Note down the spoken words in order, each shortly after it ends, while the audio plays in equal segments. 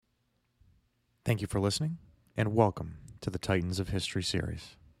Thank you for listening, and welcome to the Titans of History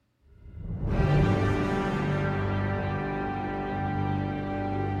series.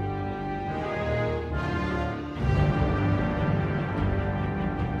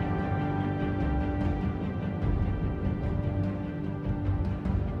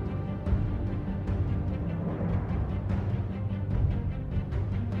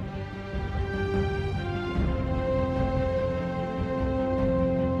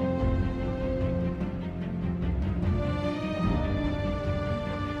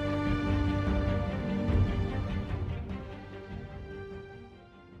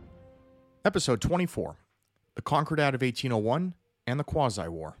 Episode 24, the Concordat of 1801 and the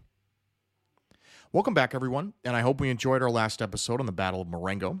Quasi-War. Welcome back, everyone, and I hope we enjoyed our last episode on the Battle of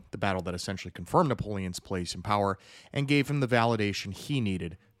Marengo, the battle that essentially confirmed Napoleon's place in power and gave him the validation he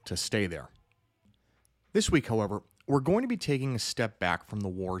needed to stay there. This week, however, we're going to be taking a step back from the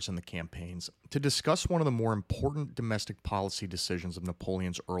wars and the campaigns to discuss one of the more important domestic policy decisions of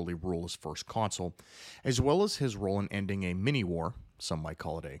Napoleon's early rule as first consul, as well as his role in ending a mini-war, some might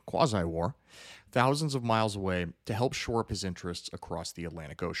call it a quasi-war, thousands of miles away to help shore up his interests across the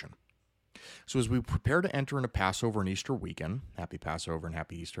Atlantic Ocean. So as we prepare to enter into Passover and Easter weekend, happy Passover and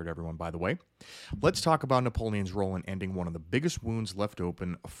happy Easter to everyone, by the way, let's talk about Napoleon's role in ending one of the biggest wounds left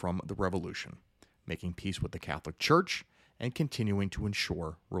open from the Revolution, making peace with the Catholic Church and continuing to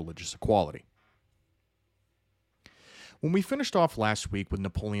ensure religious equality. When we finished off last week with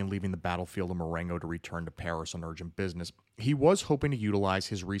Napoleon leaving the battlefield of Marengo to return to Paris on urgent business, he was hoping to utilize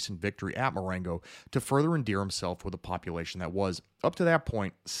his recent victory at Marengo to further endear himself with a population that was, up to that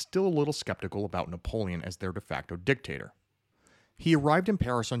point, still a little skeptical about Napoleon as their de facto dictator. He arrived in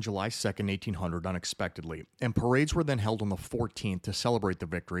Paris on July 2nd, 1800 unexpectedly, and parades were then held on the 14th to celebrate the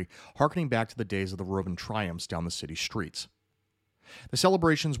victory, harkening back to the days of the Roman triumphs down the city streets. The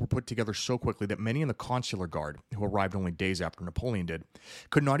celebrations were put together so quickly that many in the consular guard, who arrived only days after Napoleon did,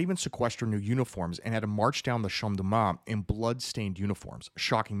 could not even sequester new uniforms and had to march down the Champ de Mars in blood-stained uniforms,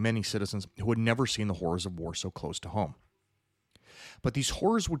 shocking many citizens who had never seen the horrors of war so close to home. But these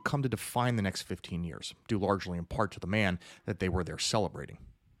horrors would come to define the next 15 years, due largely in part to the man that they were there celebrating.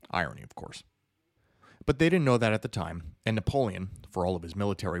 Irony, of course. But they didn't know that at the time, and Napoleon, for all of his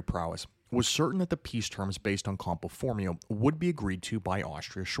military prowess, was certain that the peace terms based on Campo Formio would be agreed to by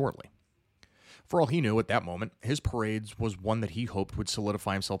Austria shortly. For all he knew at that moment, his parades was one that he hoped would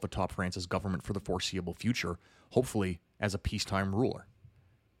solidify himself atop France's government for the foreseeable future, hopefully as a peacetime ruler.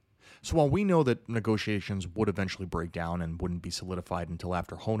 So while we know that negotiations would eventually break down and wouldn't be solidified until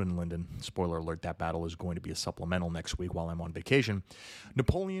after Hohenlinden, spoiler alert, that battle is going to be a supplemental next week while I'm on vacation,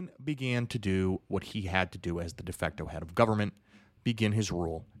 Napoleon began to do what he had to do as the de facto head of government, begin his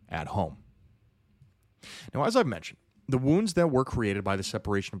rule at home. Now, as I've mentioned, the wounds that were created by the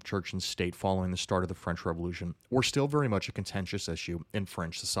separation of church and state following the start of the French Revolution were still very much a contentious issue in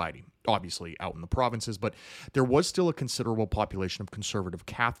French society, obviously out in the provinces, but there was still a considerable population of conservative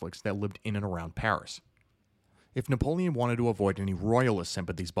Catholics that lived in and around Paris. If Napoleon wanted to avoid any royalist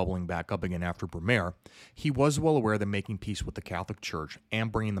sympathies bubbling back up again after Brumaire, he was well aware that making peace with the Catholic Church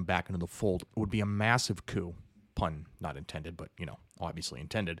and bringing them back into the fold would be a massive coup, pun not intended, but, obviously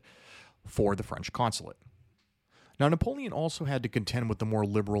intended, for the French consulate. Now, Napoleon also had to contend with the more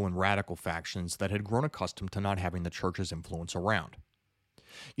liberal and radical factions that had grown accustomed to not having the church's influence around.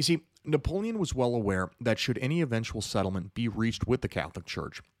 You see, Napoleon was well aware that should any eventual settlement be reached with the Catholic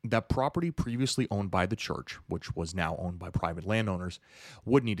Church, that property previously owned by the church, which was now owned by private landowners,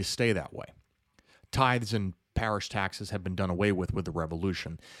 would need to stay that way. Tithes and parish taxes had been done away with the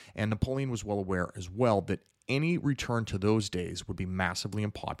Revolution, and Napoleon was well aware as well that any return to those days would be massively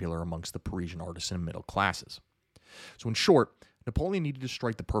unpopular amongst the Parisian artisan and middle classes. So in short, Napoleon needed to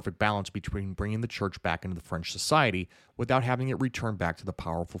strike the perfect balance between bringing the church back into the French society without having it return back to the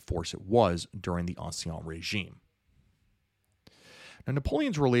powerful force it was during the Ancien Regime. Now,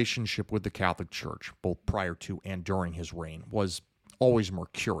 Napoleon's relationship with the Catholic Church, both prior to and during his reign, was always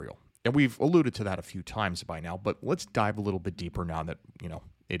mercurial. And we've alluded to that a few times by now, but let's dive a little bit deeper now that,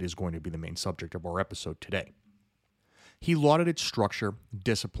 it is going to be the main subject of our episode today. He lauded its structure,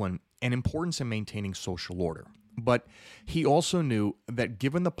 discipline, and importance in maintaining social order. But he also knew that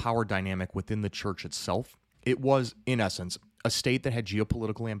given the power dynamic within the church itself, it was, in essence, a state that had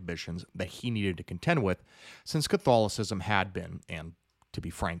geopolitical ambitions that he needed to contend with, since Catholicism had been, and to be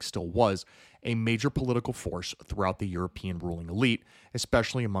frank, still was, a major political force throughout the European ruling elite,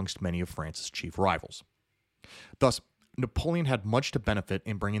 especially amongst many of France's chief rivals. Thus, Napoleon had much to benefit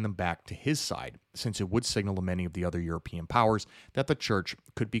in bringing them back to his side, since it would signal to many of the other European powers that the church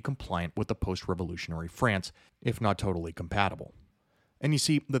could be compliant with the post-revolutionary France, if not totally compatible. And you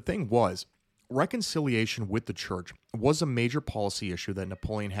see, the thing was, reconciliation with the church was a major policy issue that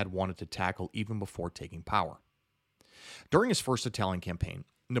Napoleon had wanted to tackle even before taking power. During his first Italian campaign,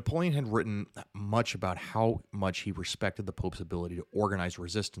 Napoleon had written much about how much he respected the Pope's ability to organize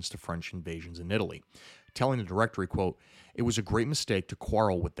resistance to French invasions in Italy, telling the Directory, quote, "It was a great mistake to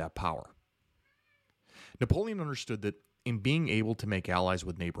quarrel with that power." Napoleon understood that in being able to make allies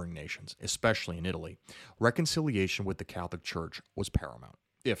with neighboring nations, especially in Italy, reconciliation with the Catholic Church was paramount,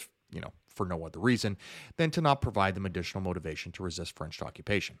 if, for no other reason than to not provide them additional motivation to resist French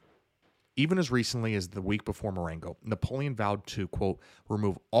occupation. Even as recently as the week before Marengo, Napoleon vowed to, quote,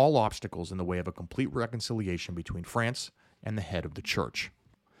 remove all obstacles in the way of a complete reconciliation between France and the head of the church.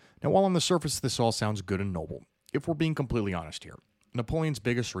 Now, while on the surface this all sounds good and noble, if we're being completely honest here, Napoleon's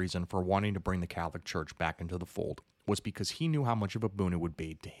biggest reason for wanting to bring the Catholic Church back into the fold was because he knew how much of a boon it would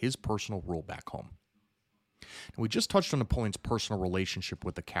be to his personal rule back home. We just touched on Napoleon's personal relationship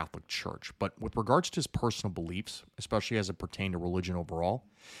with the Catholic Church, but with regards to his personal beliefs, especially as it pertained to religion overall,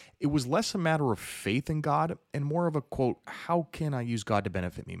 it was less a matter of faith in God and more of a, quote, how can I use God to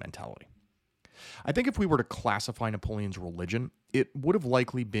benefit me mentality. I think if we were to classify Napoleon's religion, it would have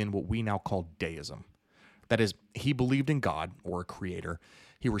likely been what we now call deism. That is, he believed in God, or a creator.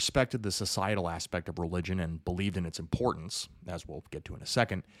 He respected the societal aspect of religion and believed in its importance, as we'll get to in a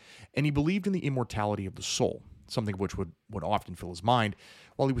second, and he believed in the immortality of the soul, something which would often fill his mind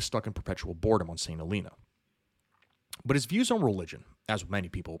while he was stuck in perpetual boredom on St. Helena. But his views on religion, as with many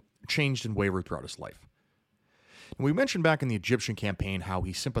people, changed and wavered throughout his life. And we mentioned back in the Egyptian campaign how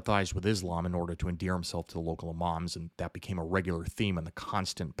he sympathized with Islam in order to endear himself to the local imams, and that became a regular theme in the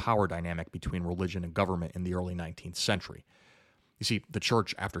constant power dynamic between religion and government in the early 19th century. You see, the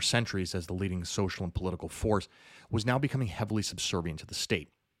church, after centuries as the leading social and political force, was now becoming heavily subservient to the state,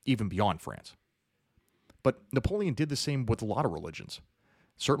 even beyond France. But Napoleon did the same with a lot of religions,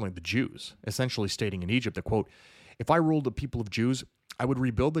 certainly the Jews, essentially stating in Egypt that, quote, if I ruled the people of Jews, I would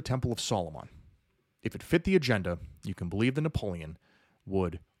rebuild the Temple of Solomon. If it fit the agenda, you can believe that Napoleon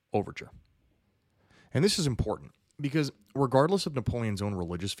would overture. And this is important, because regardless of Napoleon's own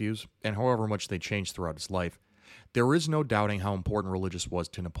religious views, and however much they changed throughout his life, there is no doubting how important religion was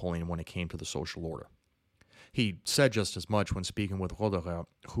to Napoleon when it came to the social order. He said just as much when speaking with Roederer,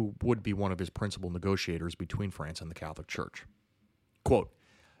 who would be one of his principal negotiators between France and the Catholic Church. Quote,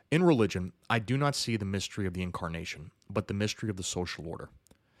 in religion, I do not see the mystery of the incarnation, but the mystery of the social order.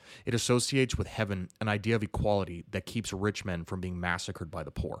 It associates with heaven an idea of equality that keeps rich men from being massacred by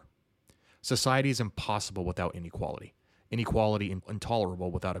the poor. Society is impossible without inequality, inequality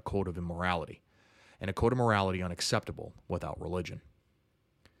intolerable without a code of immorality, and a code of morality unacceptable without religion.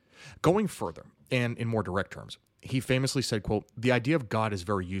 Going further, and in more direct terms, he famously said, quote, the idea of God is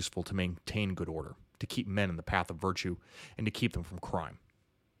very useful to maintain good order, to keep men in the path of virtue, and to keep them from crime.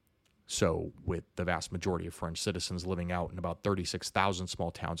 So, with the vast majority of French citizens living out in about 36,000 small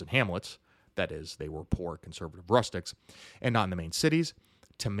towns and hamlets, that is, they were poor conservative rustics, and not in the main cities,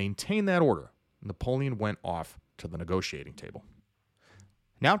 to maintain that order, Napoleon went off to the negotiating table.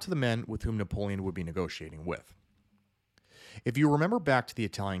 Now to the men with whom Napoleon would be negotiating with. If you remember back to the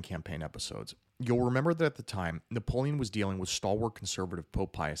Italian campaign episodes, you'll remember that at the time, Napoleon was dealing with stalwart conservative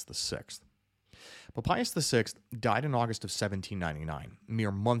Pope Pius VI. But Pius VI died in August of 1799,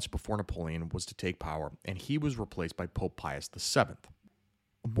 mere months before Napoleon was to take power, and he was replaced by Pope Pius VII.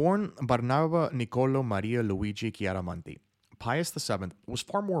 Born Barnaba Niccolo Maria Luigi Chiaramonti, Pius VII was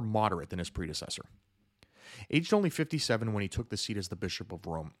far more moderate than his predecessor. Aged only 57 when he took the seat as the Bishop of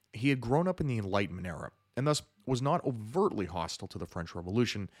Rome, he had grown up in the Enlightenment era, and thus was not overtly hostile to the French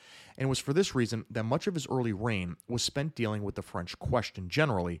Revolution, and it was for this reason that much of his early reign was spent dealing with the French question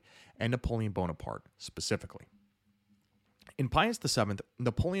generally, and Napoleon Bonaparte specifically. In Pius VII,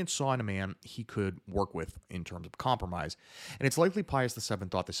 Napoleon saw in a man he could work with in terms of compromise, and it's likely Pius VII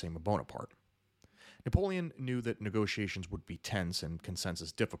thought the same of Bonaparte. Napoleon knew that negotiations would be tense and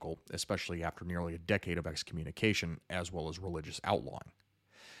consensus difficult, especially after nearly a decade of excommunication as well as religious outlawing.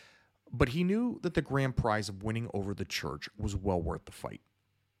 But he knew that the grand prize of winning over the church was well worth the fight.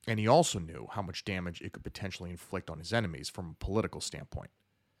 And he also knew how much damage it could potentially inflict on his enemies from a political standpoint.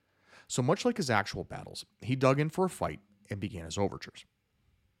 So much like his actual battles, he dug in for a fight and began his overtures.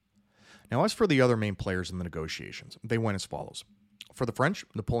 Now, as for the other main players in the negotiations, they went as follows. For the French,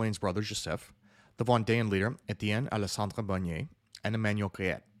 Napoleon's brother Joseph, the Vendéan leader Étienne Alessandre Bonnier, and Emmanuel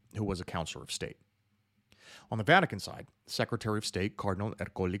Criet, who was a counselor of state. On the Vatican side, Secretary of State Cardinal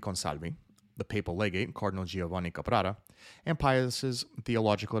Ercole Consalvi, the papal legate Cardinal Giovanni Caprara, and Pius's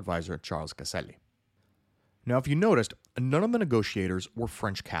theological advisor Charles Caselli. Now, if you noticed, none of the negotiators were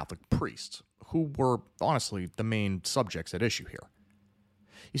French Catholic priests, who were, honestly, the main subjects at issue here.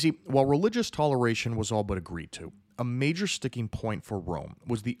 You see, while religious toleration was all but agreed to, a major sticking point for Rome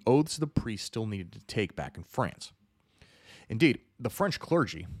was the oaths the priests still needed to take back in France. Indeed, the French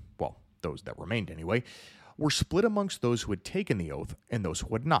clergy, well, those that remained anyway, were split amongst those who had taken the oath and those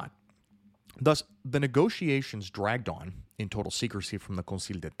who had not. Thus, the negotiations dragged on, in total secrecy from the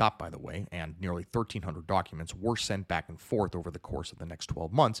Concile d'État, by the way, and nearly 1,300 documents were sent back and forth over the course of the next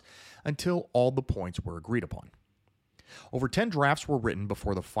 12 months until all the points were agreed upon. Over 10 drafts were written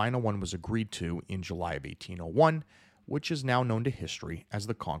before the final one was agreed to in July of 1801, which is now known to history as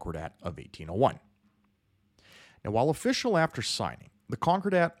the Concordat of 1801. Now, while official after signing, the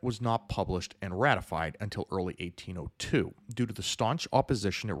Concordat was not published and ratified until early 1802 due to the staunch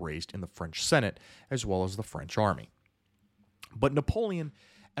opposition it raised in the French Senate as well as the French army. But Napoleon,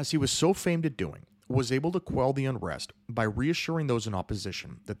 as he was so famed at doing, was able to quell the unrest by reassuring those in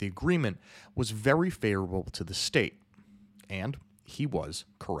opposition that the agreement was very favorable to the state, and he was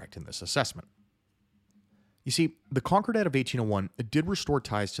correct in this assessment. You see, the Concordat of 1801 did restore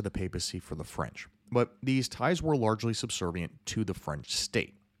ties to the papacy for the French, but these ties were largely subservient to the French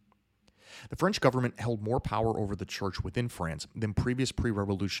state. The French government held more power over the church within France than previous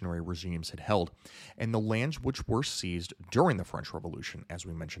pre-revolutionary regimes had held, and the lands which were seized during the French Revolution, as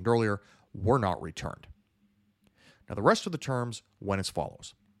we mentioned earlier, were not returned. Now, the rest of the terms went as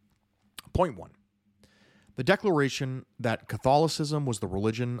follows. Point 1. The declaration that Catholicism was the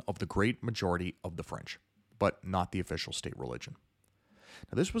religion of the great majority of the French, but not the official state religion.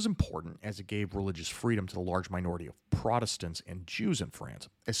 Now, this was important as it gave religious freedom to the large minority of Protestants and Jews in France,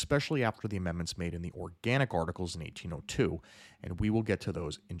 especially after the amendments made in the Organic Articles in 1802, and we will get to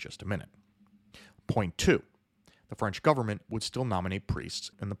those in just a minute. Point 2. The French government would still nominate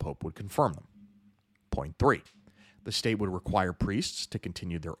priests, and the Pope would confirm them. Point 3. The state would require priests to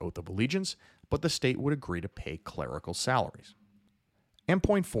continue their oath of allegiance, but the state would agree to pay clerical salaries. And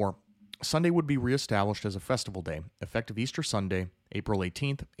point 4. Sunday would be reestablished as a festival day, effective Easter Sunday, April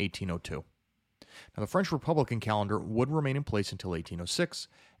 18th, 1802. Now, the French Republican calendar would remain in place until 1806,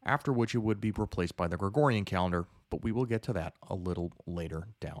 after which it would be replaced by the Gregorian calendar, but we will get to that a little later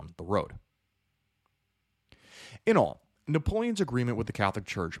down the road. In all, Napoleon's agreement with the Catholic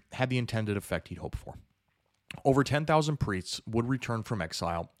Church had the intended effect he'd hoped for. Over 10,000 priests would return from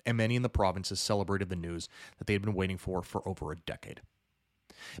exile, and many in the provinces celebrated the news that they had been waiting for over a decade.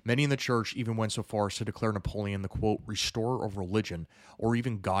 Many in the church even went so far as to declare Napoleon the, quote, restorer of religion, or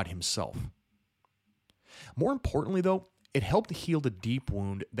even God himself. More importantly, though, it helped to heal the deep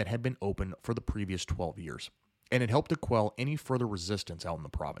wound that had been open for the previous 12 years, and it helped to quell any further resistance out in the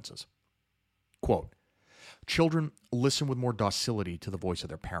provinces. Quote, children listen with more docility to the voice of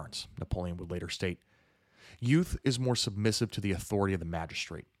their parents, Napoleon would later state. Youth is more submissive to the authority of the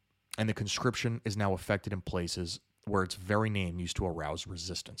magistrate, and the conscription is now effected in places where its very name used to arouse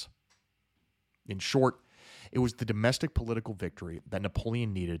resistance. In short, it was the domestic political victory that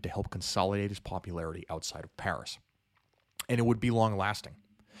Napoleon needed to help consolidate his popularity outside of Paris. And it would be long-lasting.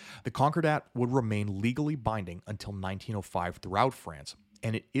 The Concordat would remain legally binding until 1905 throughout France,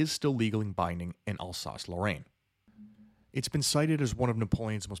 and it is still legally binding in Alsace-Lorraine. It's been cited as one of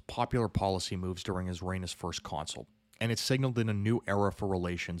Napoleon's most popular policy moves during his reign as first consul, and it signaled in a new era for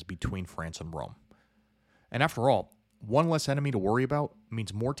relations between France and Rome. And after all, one less enemy to worry about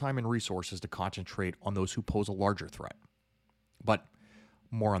means more time and resources to concentrate on those who pose a larger threat. But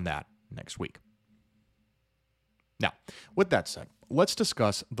more on that next week. Now, with that said, let's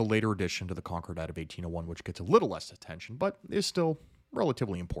discuss the later addition to the Concordat of 1801, which gets a little less attention, but is still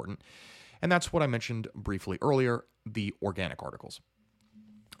relatively important. And that's what I mentioned briefly earlier, the Organic Articles.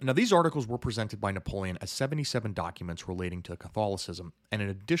 Now, these articles were presented by Napoleon as 77 documents relating to Catholicism and an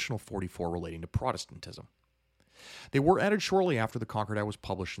additional 44 relating to Protestantism. They were added shortly after the Concordat was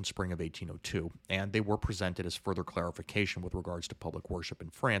published in spring of 1802, and they were presented as further clarification with regards to public worship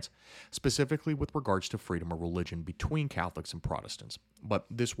in France, specifically with regards to freedom of religion between Catholics and Protestants. But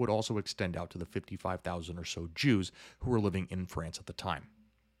this would also extend out to the 55,000 or so Jews who were living in France at the time.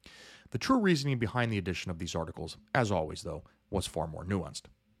 The true reasoning behind the addition of these articles, as always though, was far more nuanced.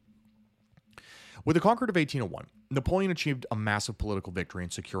 With the Concordat of 1801, Napoleon achieved a massive political victory in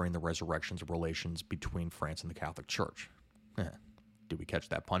securing the resurrections of relations between France and the Catholic Church. Did we catch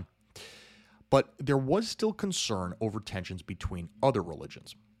that pun? But there was still concern over tensions between other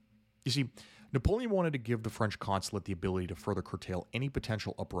religions. You see, Napoleon wanted to give the French consulate the ability to further curtail any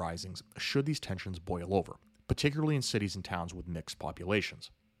potential uprisings should these tensions boil over, particularly in cities and towns with mixed populations.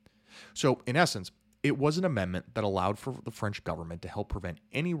 So, in essence, it was an amendment that allowed for the French government to help prevent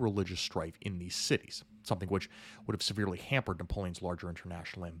any religious strife in these cities, something which would have severely hampered Napoleon's larger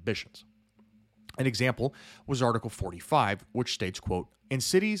international ambitions. An example was Article 45, which states, quote, "In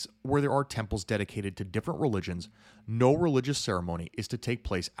cities where there are temples dedicated to different religions, no religious ceremony is to take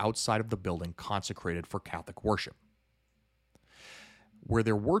place outside of the building consecrated for Catholic worship. Where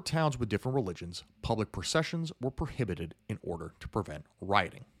there were towns with different religions, public processions were prohibited in order to prevent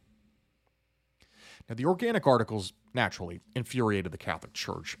rioting." Now, the Organic Articles naturally infuriated the Catholic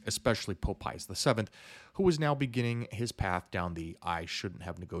Church, especially Pope Pius VII, who was now beginning his path down the "I shouldn't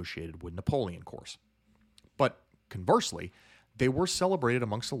have negotiated with Napoleon" course. But conversely, they were celebrated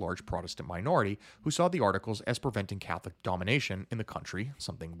amongst a large Protestant minority who saw the Articles as preventing Catholic domination in the country,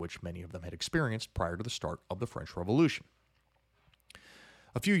 something which many of them had experienced prior to the start of the French Revolution.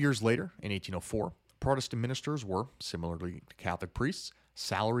 A few years later, in 1804, Protestant ministers were, similarly to Catholic priests,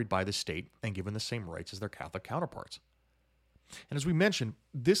 salaried by the state and given the same rights as their Catholic counterparts. And as we mentioned,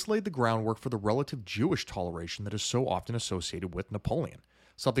 this laid the groundwork for the relative Jewish toleration that is so often associated with Napoleon,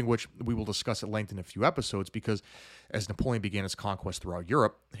 something which we will discuss at length in a few episodes because as Napoleon began his conquest throughout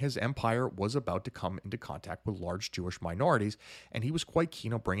Europe, his empire was about to come into contact with large Jewish minorities, and he was quite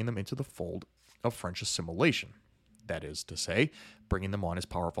keen on bringing them into the fold of French assimilation. That is to say, bringing them on as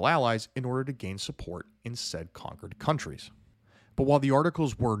powerful allies in order to gain support in said conquered countries. But while the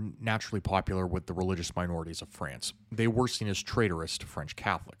Articles were naturally popular with the religious minorities of France, they were seen as traitorous to French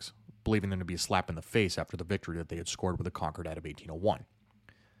Catholics, believing them to be a slap in the face after the victory that they had scored with the Concordat of 1801.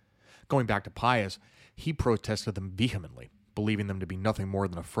 Going back to Pius, he protested them vehemently, believing them to be nothing more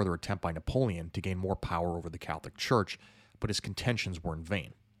than a further attempt by Napoleon to gain more power over the Catholic Church, but his contentions were in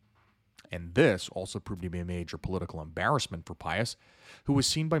vain. And this also proved to be a major political embarrassment for Pius, who was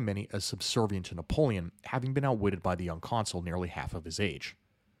seen by many as subservient to Napoleon, having been outwitted by the young consul nearly half of his age.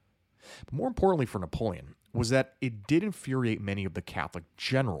 But more importantly for Napoleon was that it did infuriate many of the Catholic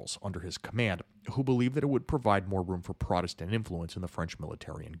generals under his command, who believed that it would provide more room for Protestant influence in the French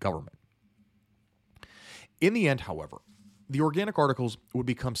military and government. In the end, however, the Organic Articles would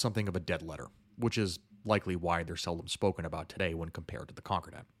become something of a dead letter, which is likely why they're seldom spoken about today when compared to the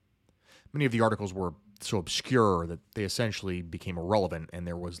Concordat. Many of the articles were so obscure that they essentially became irrelevant and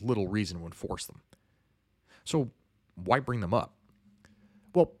there was little reason to enforce them. So why bring them up?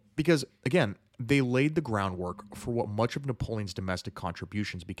 Well, because, again, they laid the groundwork for what much of Napoleon's domestic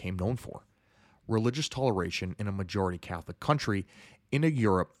contributions became known for: religious toleration in a majority Catholic country in a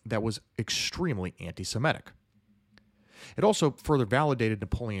Europe that was extremely anti-Semitic. It also further validated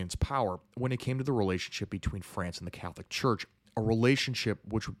Napoleon's power when it came to the relationship between France and the Catholic Church, a relationship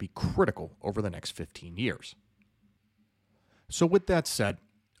which would be critical over the next 15 years. So with that said,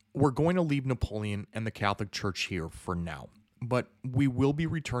 we're going to leave Napoleon and the Catholic Church here for now, but we will be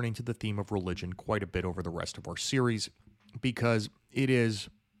returning to the theme of religion quite a bit over the rest of our series because it is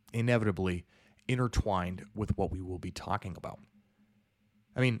inevitably intertwined with what we will be talking about.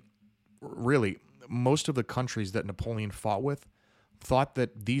 I mean, really, most of the countries that Napoleon fought with thought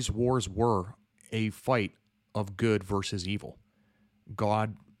that these wars were a fight of good versus evil,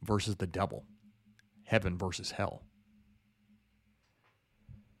 God versus the devil, heaven versus hell.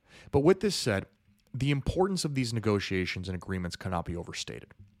 But with this said, the importance of these negotiations and agreements cannot be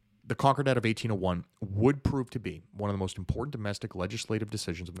overstated. The Concordat of 1801 would prove to be one of the most important domestic legislative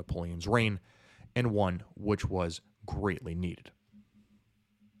decisions of Napoleon's reign, and one which was greatly needed.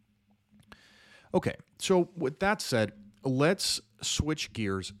 Okay, so with that said, let's switch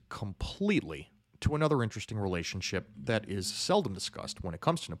gears completely to another interesting relationship that is seldom discussed when it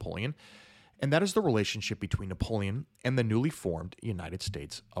comes to Napoleon, and that is the relationship between Napoleon and the newly formed United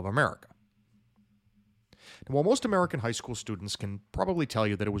States of America. Now, while most American high school students can probably tell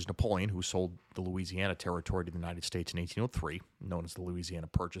you that it was Napoleon who sold the Louisiana Territory to the United States in 1803, known as the Louisiana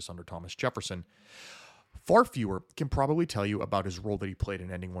Purchase under Thomas Jefferson, far fewer can probably tell you about his role that he played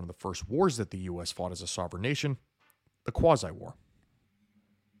in ending one of the first wars that the U.S. fought as a sovereign nation, the Quasi-War.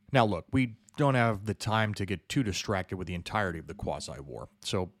 Now look, we don't have the time to get too distracted with the entirety of the Quasi-War,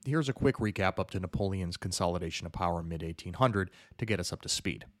 so here's a quick recap up to Napoleon's consolidation of power in mid-1800 to get us up to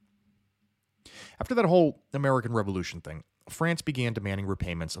speed. After that whole American Revolution thing, France began demanding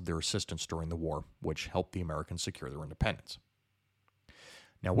repayments of their assistance during the war, which helped the Americans secure their independence.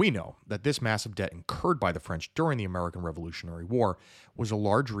 Now we know that this massive debt incurred by the French during the American Revolutionary War was a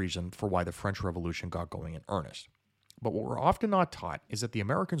large reason for why the French Revolution got going in earnest. But what we're often not taught is that the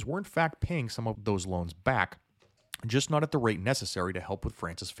Americans were in fact paying some of those loans back, just not at the rate necessary to help with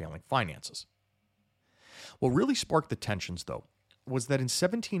France's failing finances. What really sparked the tensions, though, was that in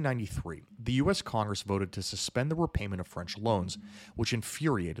 1793, the U.S. Congress voted to suspend the repayment of French loans, which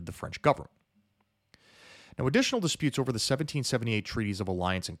infuriated the French government. Now, additional disputes over the 1778 treaties of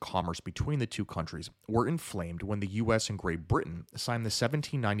alliance and commerce between the two countries were inflamed when the U.S. and Great Britain signed the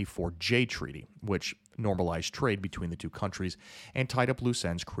 1794 Jay Treaty, which normalized trade between the two countries and tied up loose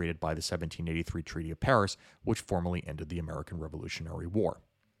ends created by the 1783 Treaty of Paris, which formally ended the American Revolutionary War.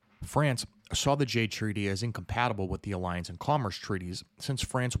 France saw the Jay Treaty as incompatible with the alliance and commerce treaties since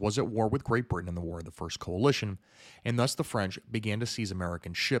France was at war with Great Britain in the War of the First Coalition, and thus the French began to seize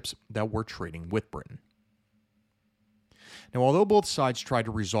American ships that were trading with Britain. Now, although both sides tried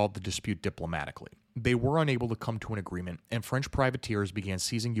to resolve the dispute diplomatically, they were unable to come to an agreement, and French privateers began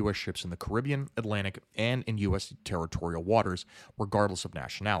seizing U.S. ships in the Caribbean, Atlantic, and in U.S. territorial waters, regardless of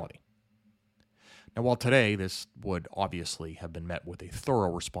nationality. Now, while today this would obviously have been met with a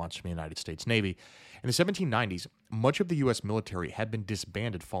thorough response from the United States Navy, in the 1790s, much of the U.S. military had been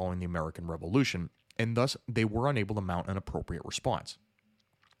disbanded following the American Revolution, and thus they were unable to mount an appropriate response.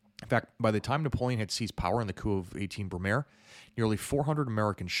 In fact, by the time Napoleon had seized power in the coup of 18 Brumaire, nearly 400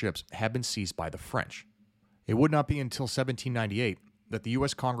 American ships had been seized by the French. It would not be until 1798 that the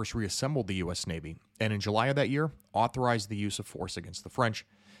U.S. Congress reassembled the U.S. Navy, and in July of that year, authorized the use of force against the French,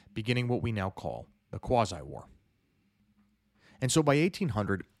 beginning what we now call the Quasi-War. And so by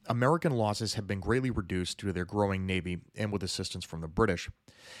 1800, American losses had been greatly reduced due to their growing navy and with assistance from the British,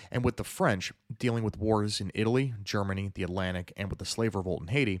 and with the French, dealing with wars in Italy, Germany, the Atlantic, and with the slave revolt in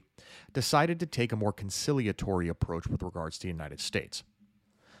Haiti, decided to take a more conciliatory approach with regards to the United States.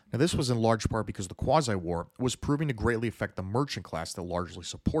 Now, this was in large part because the Quasi-War was proving to greatly affect the merchant class that largely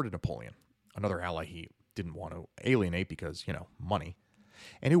supported Napoleon, another ally he didn't want to alienate because, money,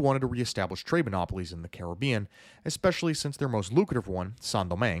 and who wanted to reestablish trade monopolies in the Caribbean, especially since their most lucrative one,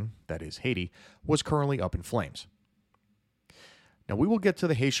 Saint-Domingue, that is Haiti, was currently up in flames. Now, we will get to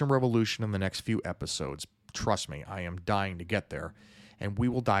the Haitian Revolution in the next few episodes. Trust me, I am dying to get there, and we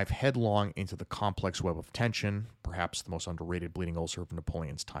will dive headlong into the complex web of tension, perhaps the most underrated bleeding ulcer of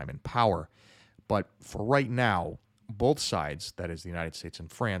Napoleon's time in power. But for right now, both sides, that is the United States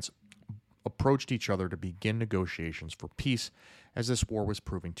and France, approached each other to begin negotiations for peace, as this war was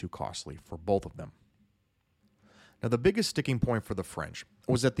proving too costly for both of them. Now, the biggest sticking point for the French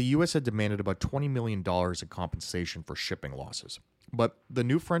was that the U.S. had demanded about $20 million in compensation for shipping losses. But the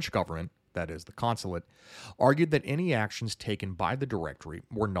new French government, that is the consulate, argued that any actions taken by the Directory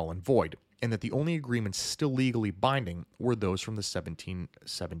were null and void, and that the only agreements still legally binding were those from the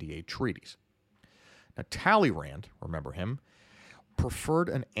 1778 treaties. Now, Talleyrand, remember him, preferred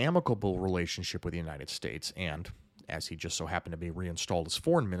an amicable relationship with the United States and, as he just so happened to be reinstalled as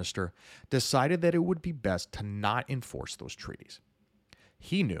foreign minister, decided that it would be best to not enforce those treaties.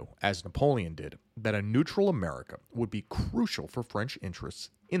 He knew, as Napoleon did, that a neutral America would be crucial for French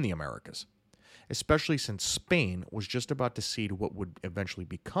interests in the Americas, especially since Spain was just about to cede what would eventually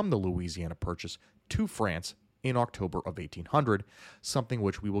become the Louisiana Purchase to France in October of 1800, something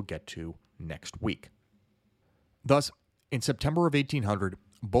which we will get to next week. Thus, in September of 1800,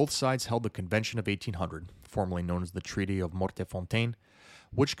 both sides held the Convention of 1800, formerly known as the Treaty of Mortefontaine,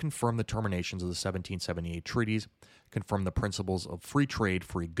 which confirmed the terminations of the 1778 treaties, confirmed the principles of free trade,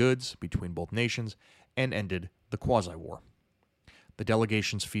 free goods between both nations, and ended the Quasi-War. The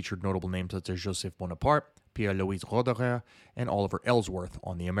delegations featured notable names such as Joseph Bonaparte, Pierre-Louis Roederer, and Oliver Ellsworth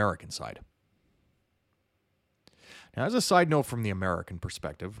on the American side. Now, as a side note from the American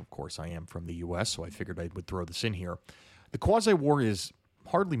perspective, of course I am from the U.S., so I figured I would throw this in here, the Quasi-War is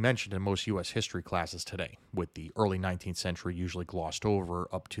hardly mentioned in most U.S. history classes today, with the early 19th century usually glossed over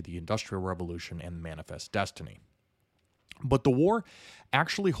up to the Industrial Revolution and Manifest Destiny. But the war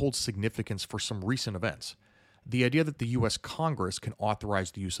actually holds significance for some recent events. The idea that the U.S. Congress can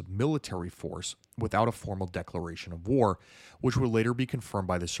authorize the use of military force without a formal declaration of war, which would later be confirmed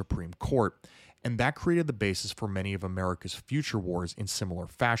by the Supreme Court, and that created the basis for many of America's future wars in similar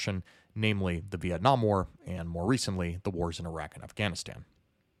fashion, namely the Vietnam War and, more recently, the wars in Iraq and Afghanistan.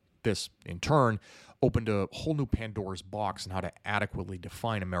 This, in turn, opened a whole new Pandora's box on how to adequately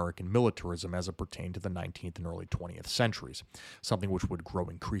define American militarism as it pertained to the 19th and early 20th centuries, something which would grow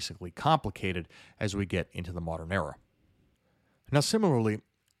increasingly complicated as we get into the modern era. Now, similarly,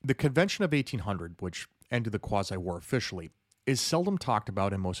 the Convention of 1800, which ended the Quasi-War officially, is seldom talked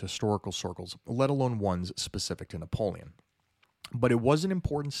about in most historical circles, let alone ones specific to Napoleon. But it was an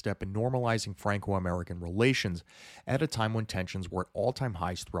important step in normalizing Franco-American relations at a time when tensions were at all-time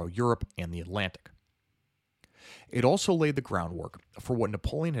highs throughout Europe and the Atlantic. It also laid the groundwork for what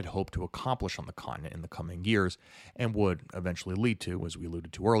Napoleon had hoped to accomplish on the continent in the coming years and would eventually lead to, as we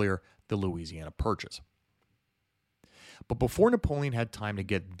alluded to earlier, the Louisiana Purchase. But before Napoleon had time to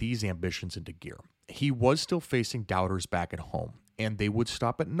get these ambitions into gear, he was still facing doubters back at home, and they would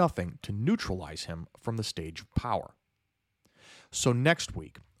stop at nothing to neutralize him from the stage of power. So next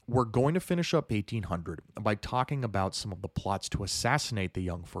week, we're going to finish up 1800 by talking about some of the plots to assassinate the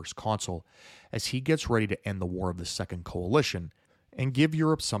young first consul as he gets ready to end the War of the Second Coalition and give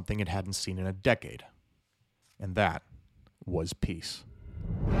Europe something it hadn't seen in a decade. And that was peace.